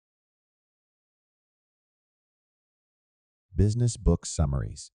business book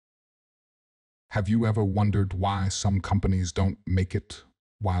summaries. Have you ever wondered why some companies don't make it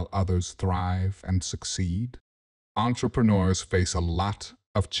while others thrive and succeed? Entrepreneurs face a lot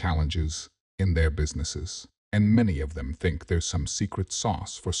of challenges in their businesses, and many of them think there's some secret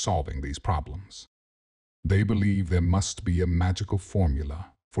sauce for solving these problems. They believe there must be a magical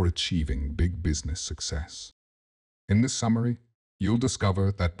formula for achieving big business success. In this summary, you'll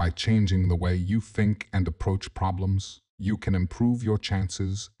discover that by changing the way you think and approach problems, you can improve your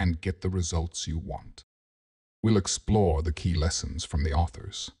chances and get the results you want. We'll explore the key lessons from the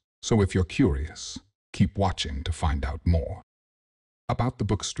authors, so if you're curious, keep watching to find out more. About the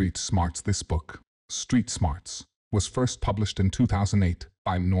book Street Smarts. This book, Street Smarts, was first published in 2008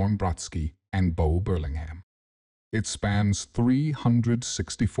 by Norm Brodsky and Bo Burlingham. It spans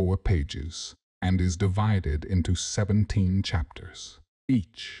 364 pages and is divided into 17 chapters,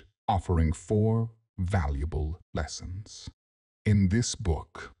 each offering 4 valuable lessons. In this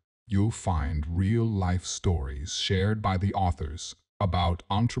book, you'll find real-life stories shared by the authors about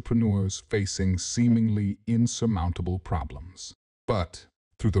entrepreneurs facing seemingly insurmountable problems. But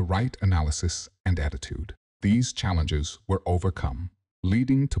through the right analysis and attitude, these challenges were overcome,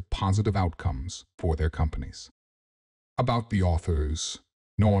 leading to positive outcomes for their companies. About the authors,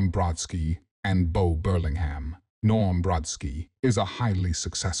 Norm Brodsky and Bo Burlingham. Norm Brodsky is a highly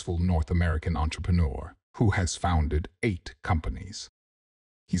successful North American entrepreneur who has founded 8 companies.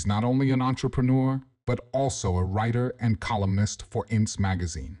 He's not only an entrepreneur, but also a writer and columnist for Inc.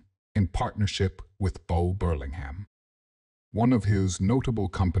 magazine, in partnership with Bo Burlingham. One of his notable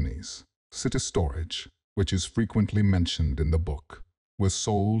companies, City Storage, which is frequently mentioned in the book, was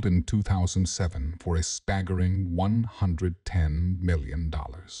sold in 2007 for a staggering $110 million.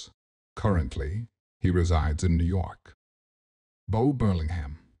 Currently, he resides in New York. Bo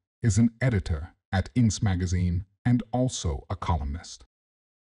Burlingham is an editor at Inc. magazine and also a columnist.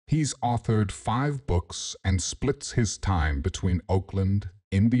 He's authored 5 books and splits his time between Oakland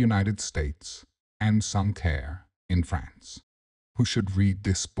in the United States and Sancerre in France. Who should read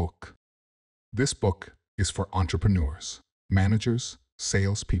this book? This book is for entrepreneurs, managers,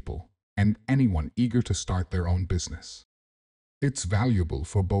 salespeople, and anyone eager to start their own business. It's valuable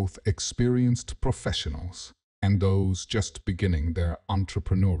for both experienced professionals and those just beginning their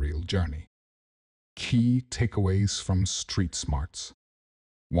entrepreneurial journey. Key takeaways from Street Smarts.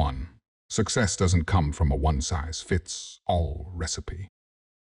 1. Success doesn't come from a one-size-fits-all recipe.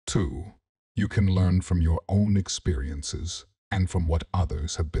 2. You can learn from your own experiences and from what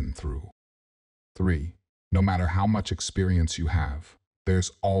others have been through. 3. No matter how much experience you have,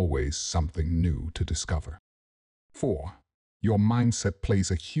 there's always something new to discover. 4. Your mindset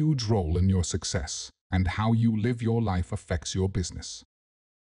plays a huge role in your success, and how you live your life affects your business.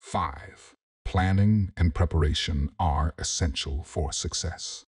 5. Planning and preparation are essential for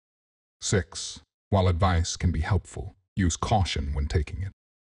success. 6. While advice can be helpful, use caution when taking it.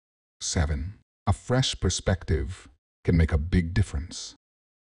 7. A fresh perspective can make a big difference.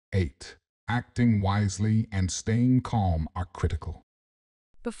 8. Acting wisely and staying calm are critical.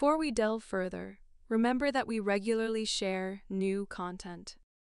 Before we delve further, remember that we regularly share new content.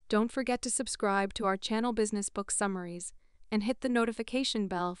 Don't forget to subscribe to our channel Business Book Summaries and hit the notification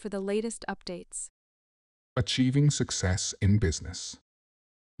bell for the latest updates. Achieving success in business.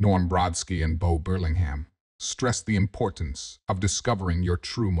 Norm Brodsky and Bo Burlingham stress the importance of discovering your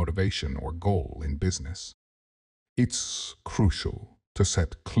true motivation or goal in business. It's crucial to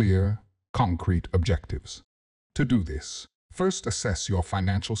set clear, concrete objectives. To do this, first assess your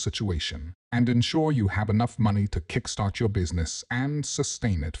financial situation and ensure you have enough money to kickstart your business and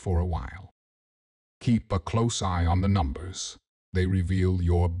sustain it for a while. Keep a close eye on the numbers. They reveal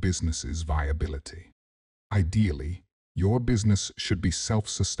your business's viability. Ideally, your business should be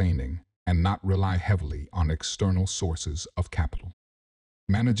self-sustaining and not rely heavily on external sources of capital.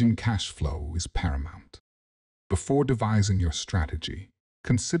 Managing cash flow is paramount. Before devising your strategy,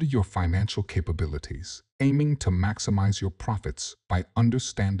 consider your financial capabilities, aiming to maximize your profits by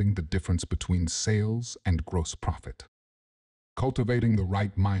understanding the difference between sales and gross profit. Cultivating the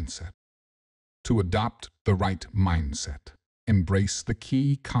right mindset. To adopt the right mindset, embrace the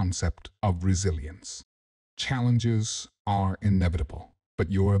key concept of resilience. Challenges are inevitable,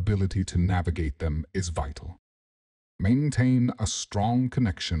 but your ability to navigate them is vital. Maintain a strong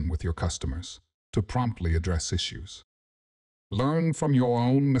connection with your customers to promptly address issues. Learn from your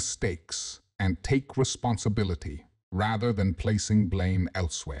own mistakes and take responsibility rather than placing blame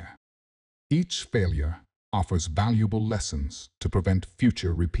elsewhere. Each failure offers valuable lessons to prevent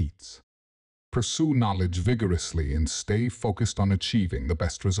future repeats. Pursue knowledge vigorously and stay focused on achieving the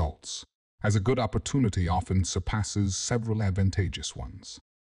best results. as a good opportunity often surpasses several advantageous ones.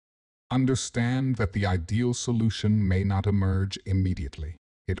 Understand that the ideal solution may not emerge immediately.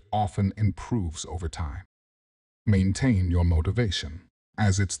 It often improves over time. Maintain your motivation,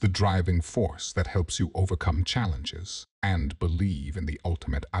 as it's the driving force that helps you overcome challenges and believe in the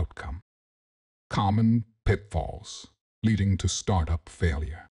ultimate outcome. Common pitfalls leading to startup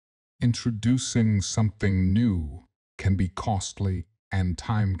failure. Introducing something new can be costly and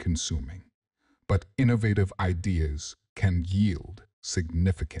time-consuming, but innovative ideas can yield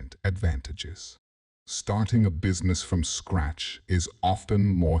significant advantages. Starting a business from scratch is often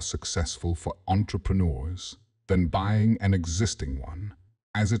more successful for entrepreneurs than buying an existing one,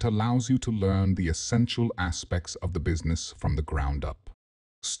 as it allows you to learn the essential aspects of the business from the ground up.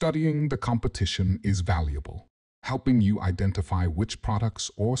 Studying the competition is valuable, helping you identify which products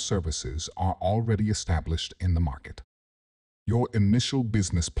or services are already established in the market. Your initial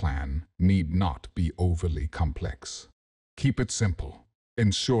business plan need not be overly complex. Keep it simple,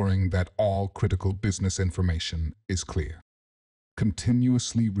 ensuring that all critical business information is clear.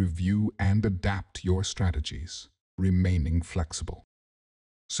 Continuously review and adapt your strategies, remaining flexible.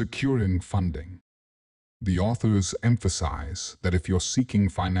 Securing funding. The authors emphasize that if you're seeking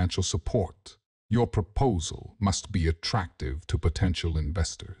financial support, your proposal must be attractive to potential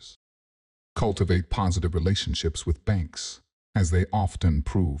investors. Cultivate positive relationships with banks, as they often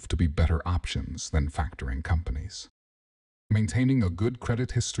prove to be better options than factoring companies. Maintaining a good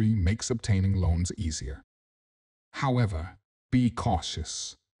credit history makes obtaining loans easier. However, be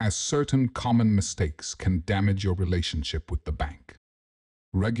cautious, as certain common mistakes can damage your relationship with the bank.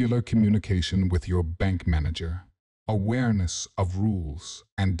 Regular communication with your bank manager, awareness of rules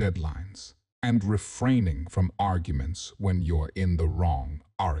and deadlines, and refraining from arguments when you're in the wrong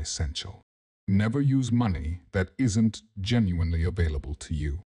are essential. Never use money that isn't genuinely available to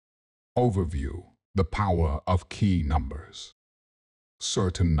you. Overview: the power of key numbers.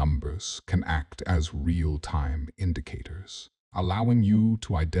 Certain numbers can act as real-time indicators, allowing you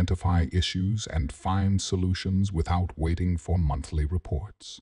to identify issues and find solutions without waiting for monthly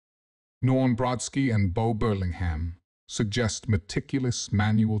reports. Norm Brodsky and Bo Burlingham suggest meticulous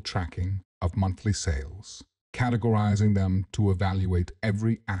manual tracking of monthly sales, categorizing them to evaluate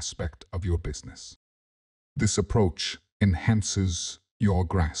every aspect of your business. This approach enhances your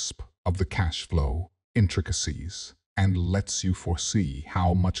grasp of the cash flow intricacies and lets you foresee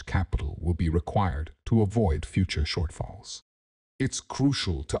how much capital will be required to avoid future shortfalls. It's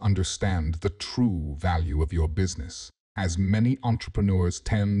crucial to understand the true value of your business, as many entrepreneurs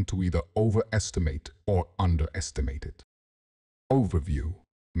tend to either overestimate or underestimate it. Overview: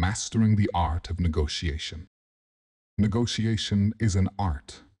 mastering the art of negotiation. Negotiation is an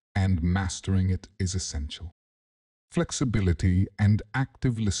art, and mastering it is essential. Flexibility and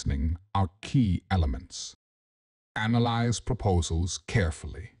active listening are key elements. Analyze proposals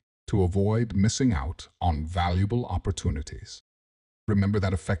carefully to avoid missing out on valuable opportunities. Remember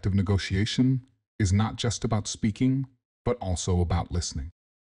that effective negotiation is not just about speaking, but also about listening.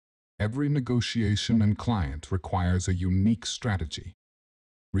 Every negotiation and client requires a unique strategy.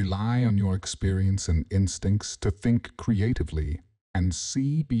 Rely on your experience and instincts to think creatively and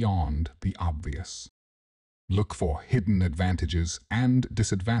see beyond the obvious. Look for hidden advantages and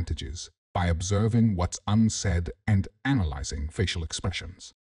disadvantages by observing what's unsaid and analyzing facial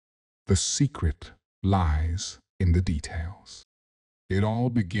expressions. The secret lies in the details. It all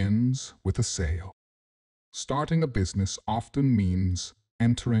begins with a sale. Starting a business often means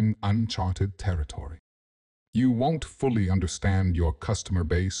entering uncharted territory. You won't fully understand your customer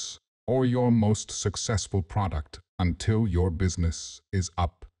base or your most successful product until your business is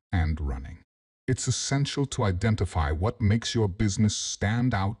up and running. It's essential to identify what makes your business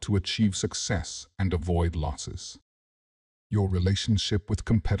stand out to achieve success and avoid losses. Your relationship with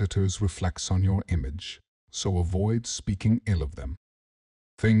competitors reflects on your image, so avoid speaking ill of them.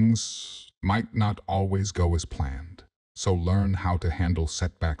 Things might not always go as planned, so learn how to handle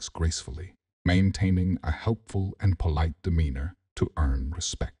setbacks gracefully, maintaining a helpful and polite demeanor to earn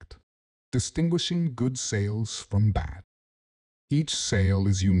respect. Distinguishing good sales from bad. Each sale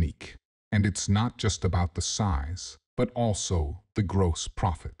is unique, and it's not just about the size, but also the gross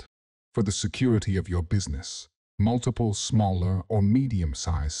profit. For the security of your business, multiple smaller or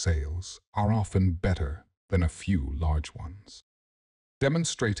medium-sized sales are often better than a few large ones.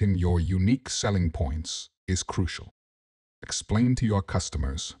 Demonstrating your unique selling points is crucial. Explain to your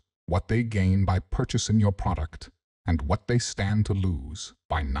customers what they gain by purchasing your product and what they stand to lose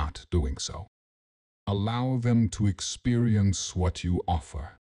by not doing so. Allow them to experience what you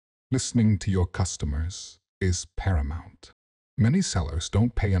offer. Listening to your customers is paramount. Many sellers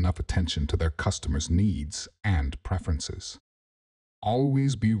don't pay enough attention to their customers' needs and preferences.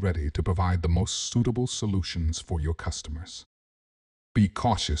 Always be ready to provide the most suitable solutions for your customers. Be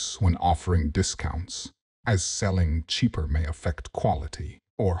cautious when offering discounts, as selling cheaper may affect quality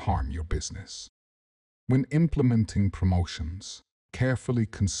or harm your business. When implementing promotions, carefully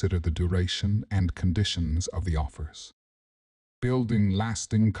consider the duration and conditions of the offers. Building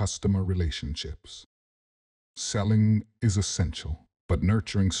lasting customer relationships. Selling is essential, but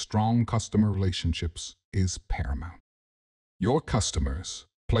nurturing strong customer relationships is paramount. Your customers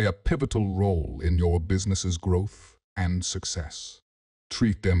play a pivotal role in your business's growth and success.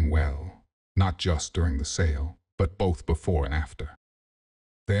 Treat them well, not just during the sale, but both before and after.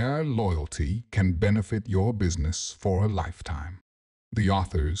 Their loyalty can benefit your business for a lifetime. The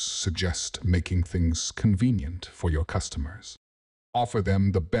authors suggest making things convenient for your customers. Offer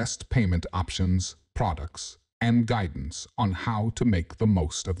them the best payment options, products, and guidance on how to make the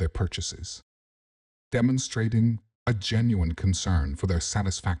most of their purchases. Demonstrating a genuine concern for their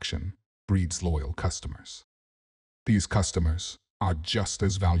satisfaction breeds loyal customers. These customers are just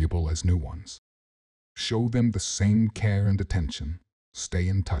as valuable as new ones. Show them the same care and attention, stay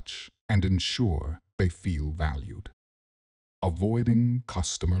in touch, and ensure they feel valued. Avoiding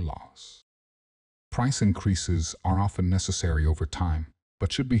customer loss. Price increases are often necessary over time,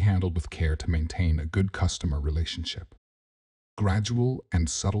 but should be handled with care to maintain a good customer relationship. Gradual and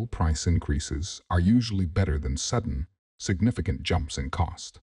subtle price increases are usually better than sudden, significant jumps in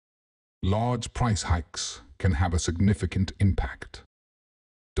cost. Large price hikes can have a significant impact.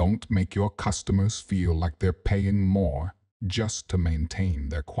 Don't make your customers feel like they're paying more just to maintain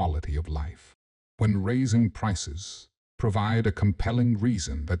their quality of life. When raising prices, provide a compelling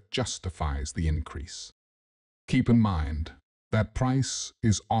reason that justifies the increase. Keep in mind that price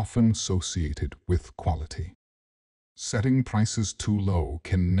is often associated with quality. Setting prices too low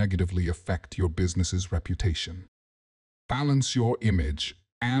can negatively affect your business's reputation. Balance your image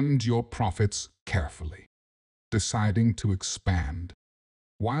and your profits carefully. Deciding to expand.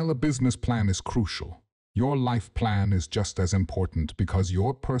 While a business plan is crucial, your life plan is just as important because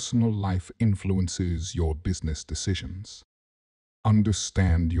your personal life influences your business decisions.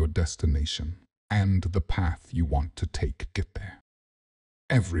 Understand your destination and the path you want to get there.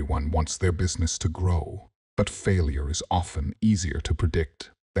 Everyone wants their business to grow, but failure is often easier to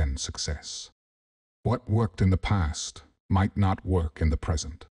predict than success. What worked in the past might not work in the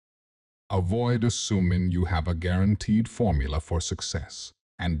present. Avoid assuming you have a guaranteed formula for success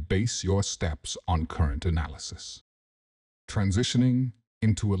and base your steps on current analysis. Transitioning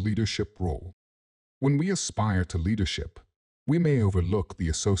into a leadership role. When we aspire to leadership, we may overlook the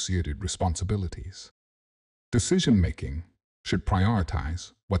associated responsibilities. Decision-making should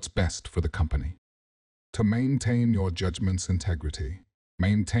prioritize what's best for the company. To maintain your judgment's integrity,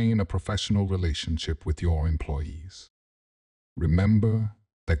 maintain a professional relationship with your employees. Remember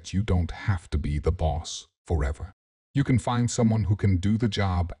that you don't have to be the boss forever. You can find someone who can do the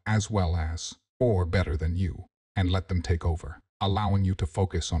job as well as, or better than you, and let them take over, allowing you to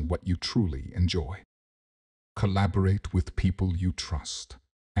focus on what you truly enjoy. Collaborate with people you trust,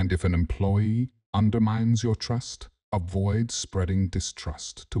 and if an employee undermines your trust, avoid spreading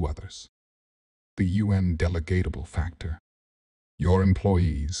distrust to others. The UN delegatable factor. Your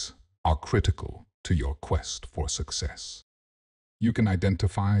employees are critical to your quest for success. You can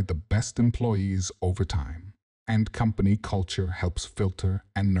identify the best employees over time, and company culture helps filter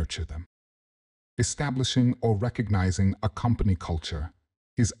and nurture them. Establishing or recognizing a company culture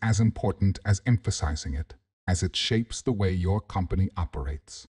is as important as emphasizing it, as it shapes the way your company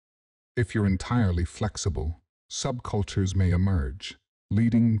operates. If you're entirely flexible, subcultures may emerge,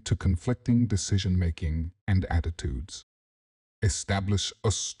 leading to conflicting decision-making and attitudes. Establish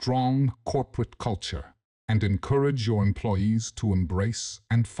a strong corporate culture and encourage your employees to embrace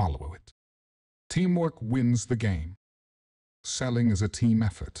and follow it. Teamwork wins the game. Selling is a team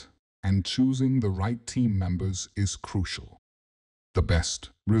effort, and choosing the right team members is crucial. The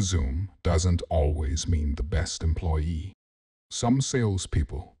best resume doesn't always mean the best employee. Some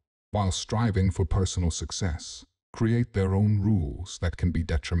salespeople, while striving for personal success, create their own rules that can be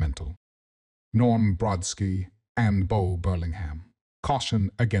detrimental. Norm Brodsky and Bo Burlingham caution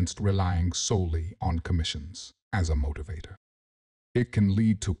against relying solely on commissions as a motivator. It can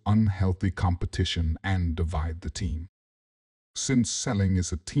lead to unhealthy competition and divide the team. Since selling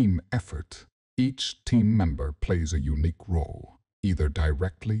is a team effort, each team member plays a unique role, either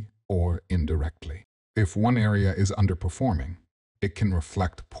directly or indirectly. If one area is underperforming, it can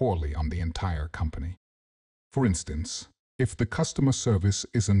reflect poorly on the entire company. For instance, if the customer service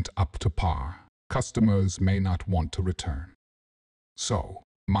isn't up to par, customers may not want to return. So,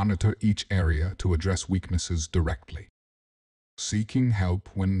 monitor each area to address weaknesses directly. Seeking help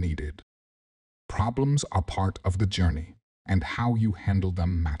when needed. Problems are part of the journey, and how you handle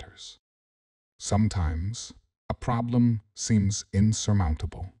them matters. Sometimes, a problem seems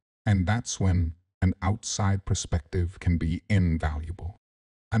insurmountable, and that's when an outside perspective can be invaluable.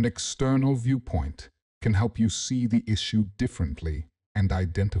 An external viewpoint can help you see the issue differently and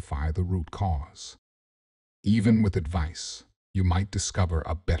identify the root cause. Even with advice, you might discover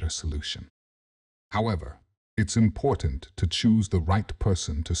a better solution. However, it's important to choose the right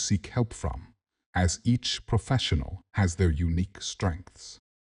person to seek help from, as each professional has their unique strengths.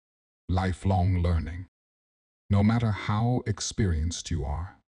 Lifelong learning. No matter how experienced you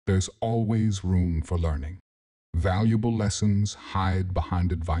are, there's always room for learning. Valuable lessons hide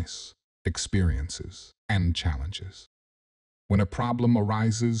behind advice, experiences, and challenges. When a problem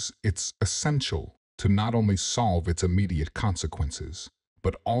arises, it's essential to not only solve its immediate consequences,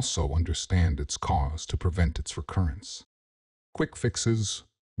 but also understand its cause to prevent its recurrence. Quick fixes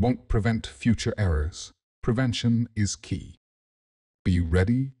won't prevent future errors. Prevention is key. Be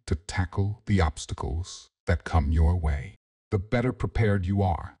ready to tackle the obstacles that come your way. The better prepared you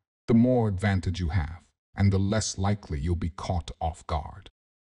are, the more advantage you have, and the less likely you'll be caught off guard.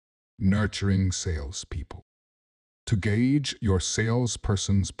 Nurturing salespeople. To gauge your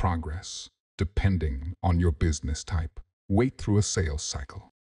salesperson's progress, depending on your business type, wait through a sales cycle.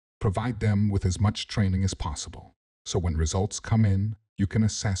 Provide them with as much training as possible, so when results come in, you can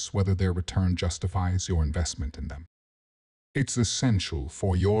assess whether their return justifies your investment in them. It's essential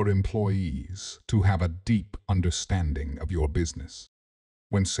for your employees to have a deep understanding of your business.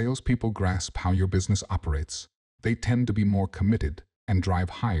 When salespeople grasp how your business operates, they tend to be more committed and drive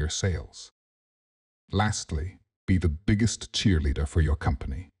higher sales. Lastly, be the biggest cheerleader for your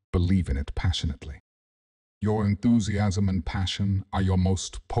company. Believe in it passionately. Your enthusiasm and passion are your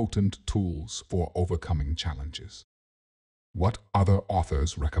most potent tools for overcoming challenges. What other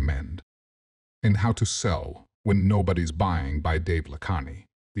authors recommend? In How to Sell When Nobody's Buying by Dave Lakhani,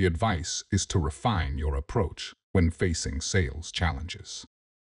 the advice is to refine your approach when facing sales challenges.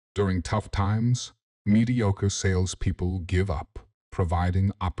 During tough times, mediocre salespeople give up,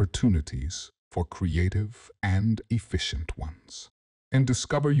 providing opportunities for creative and efficient ones. In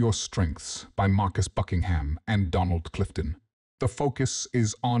Discover Your Strengths by Marcus Buckingham and Donald Clifton, the focus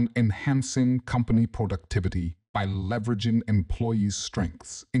is on enhancing company productivity by leveraging employees'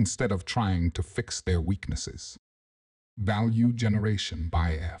 strengths instead of trying to fix their weaknesses. Value Generation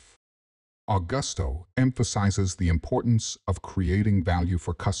by F. Augusto emphasizes the importance of creating value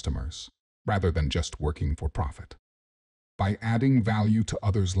for customers rather than just working for profit. By adding value to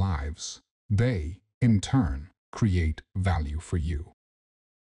others' lives, they, in turn, create value for you.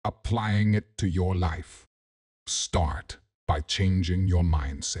 Applying it to your life. Start by changing your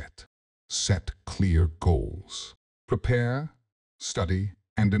mindset. Set clear goals. Prepare, study,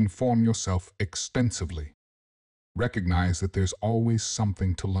 and inform yourself extensively. Recognize that there's always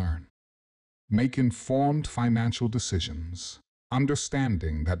something to learn. Make informed financial decisions,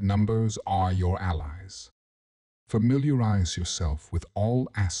 understanding that numbers are your allies. Familiarize yourself with all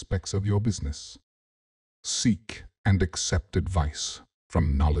aspects of your business. Seek and accept advice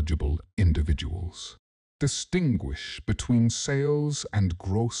from knowledgeable individuals. Distinguish between sales and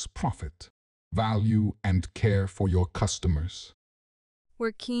gross profit, value and care for your customers.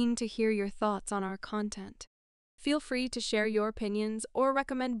 We're keen to hear your thoughts on our content. Feel free to share your opinions or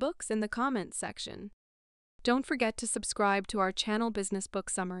recommend books in the comments section. Don't forget to subscribe to our channel Business Book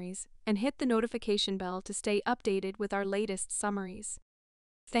Summaries and hit the notification bell to stay updated with our latest summaries.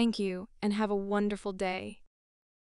 Thank you and have a wonderful day.